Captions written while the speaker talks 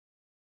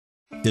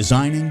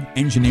Designing,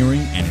 engineering,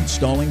 and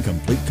installing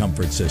complete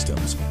comfort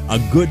systems. A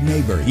Good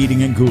Neighbor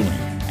Heating and Cooling.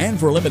 And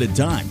for a limited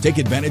time, take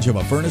advantage of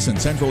a furnace and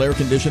central air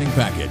conditioning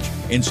package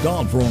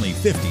installed for only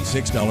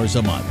 $56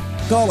 a month.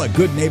 Call A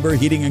Good Neighbor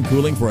Heating and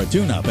Cooling for a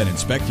tune-up and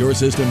inspect your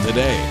system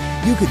today.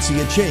 You could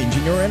see a change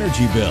in your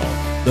energy bill.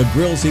 The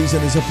grill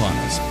season is upon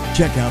us.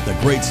 Check out the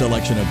great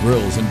selection of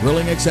grills and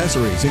grilling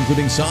accessories,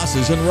 including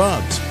sauces and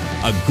rubs.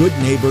 A Good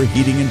Neighbor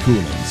Heating and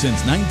Cooling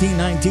since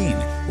 1919.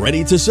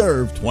 Ready to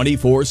serve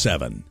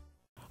 24/7.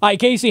 Hi,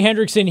 Casey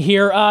Hendrickson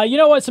here. You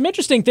know what? Some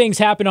interesting things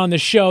happened on the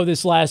show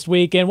this last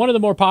week, and one of the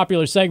more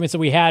popular segments that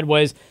we had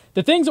was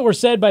the things that were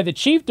said by the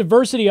Chief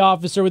Diversity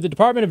Officer with the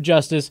Department of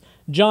Justice,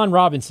 John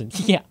Robinson.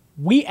 Yeah,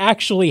 we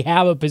actually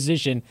have a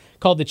position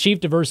called the Chief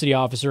Diversity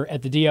Officer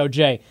at the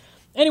DOJ.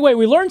 Anyway,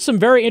 we learned some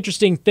very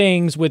interesting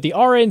things with the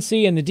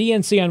RNC and the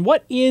DNC on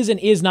what is and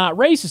is not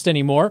racist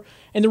anymore,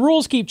 and the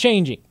rules keep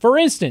changing. For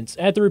instance,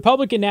 at the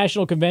Republican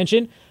National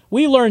Convention,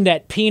 we learned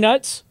that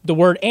peanuts, the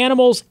word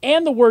animals,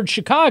 and the word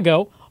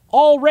Chicago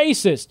all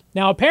racist.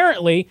 Now,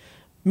 apparently,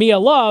 Mia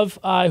Love,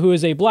 who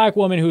is a black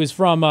woman who is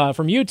from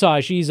Utah,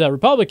 she's a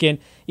Republican,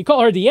 you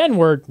call her the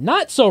N-word,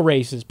 not so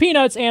racist.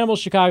 Peanuts, animals,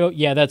 Chicago,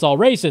 yeah, that's all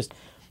racist.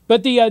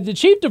 But the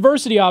Chief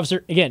Diversity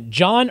Officer, again,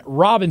 John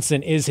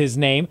Robinson is his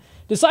name,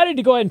 decided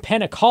to go ahead and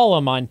pen a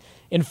column on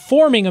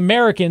informing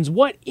Americans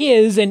what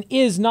is and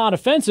is not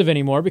offensive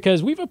anymore,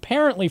 because we've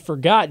apparently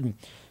forgotten.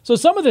 So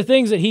some of the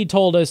things that he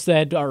told us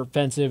that are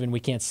offensive and we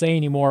can't say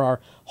anymore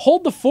are,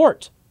 hold the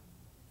fort.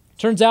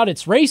 Turns out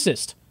it's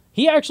racist.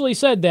 He actually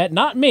said that,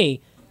 not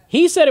me.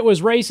 He said it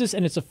was racist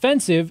and it's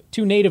offensive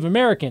to Native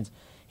Americans.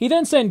 He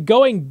then said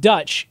going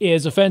Dutch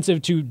is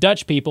offensive to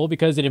Dutch people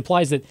because it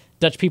implies that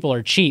Dutch people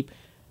are cheap.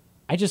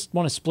 I just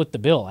want to split the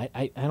bill.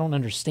 I don't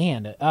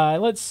understand.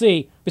 Let's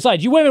see.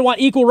 Besides, you women want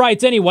equal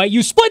rights anyway.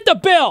 You split the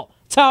bill.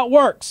 That's how it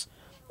works.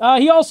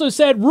 He also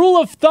said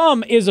rule of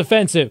thumb is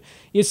offensive.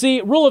 You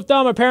see, rule of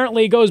thumb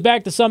apparently goes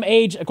back to some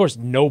age. Of course,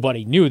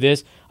 nobody knew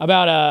this,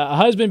 about a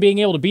husband being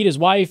able to beat his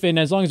wife, and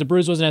as long as the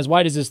bruise wasn't as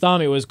wide as his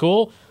thumb, it was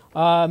cool.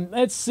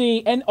 Let's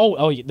see. And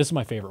this is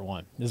my favorite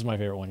one.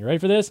 You ready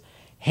for this?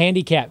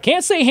 Handicap.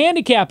 Can't say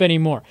handicap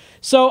anymore.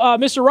 So,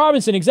 Mr.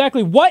 Robinson,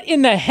 exactly what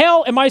in the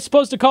hell am I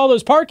supposed to call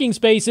those parking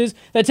spaces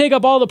that take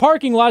up all the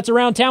parking lots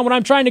around town when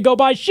I'm trying to go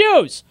buy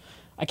shoes?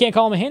 I can't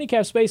call them a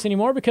handicap space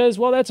anymore because,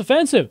 well, that's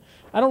offensive.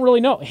 I don't really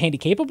know. A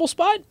handy-capable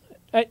spot?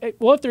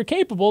 Well, if they're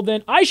capable,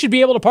 then I should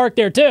be able to park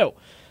there too.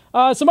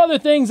 Some other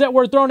things that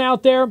were thrown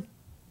out there.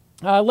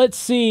 Let's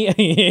see.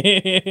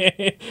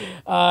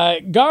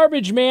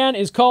 Garbage man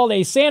is called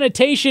a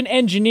sanitation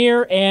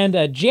engineer, and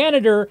a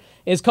janitor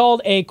is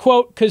called a,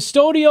 quote,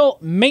 custodial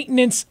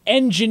maintenance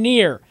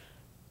engineer.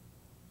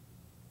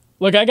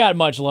 Look, I got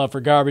much love for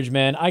garbage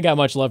men. I got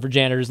much love for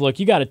janitors. Look,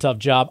 you got a tough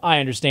job. I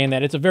understand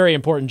that. It's a very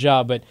important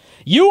job, but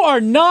you are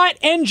not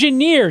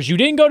engineers. You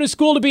didn't go to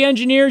school to be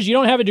engineers. You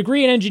don't have a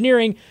degree in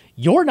engineering.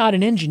 You're not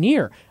an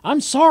engineer. I'm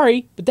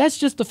sorry, but that's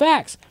just the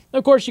facts.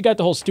 Of course, you got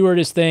the whole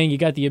stewardess thing. You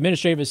got the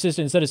administrative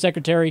assistant instead of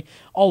secretary,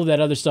 all of that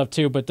other stuff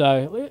too. But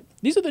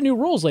these are the new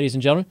rules, ladies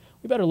and gentlemen.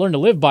 We better learn to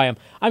live by them.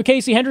 I'm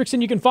Casey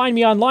Hendrickson. You can find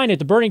me online at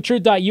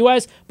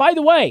theburningtruth.us. By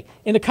the way,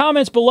 in the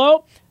comments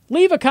below,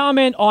 leave a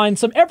comment on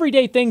some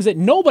everyday things that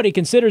nobody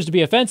considers to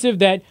be offensive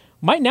that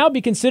might now be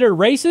considered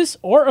racist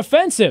or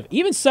offensive,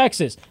 even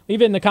sexist.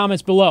 Leave it in the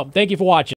comments below. Thank you for watching.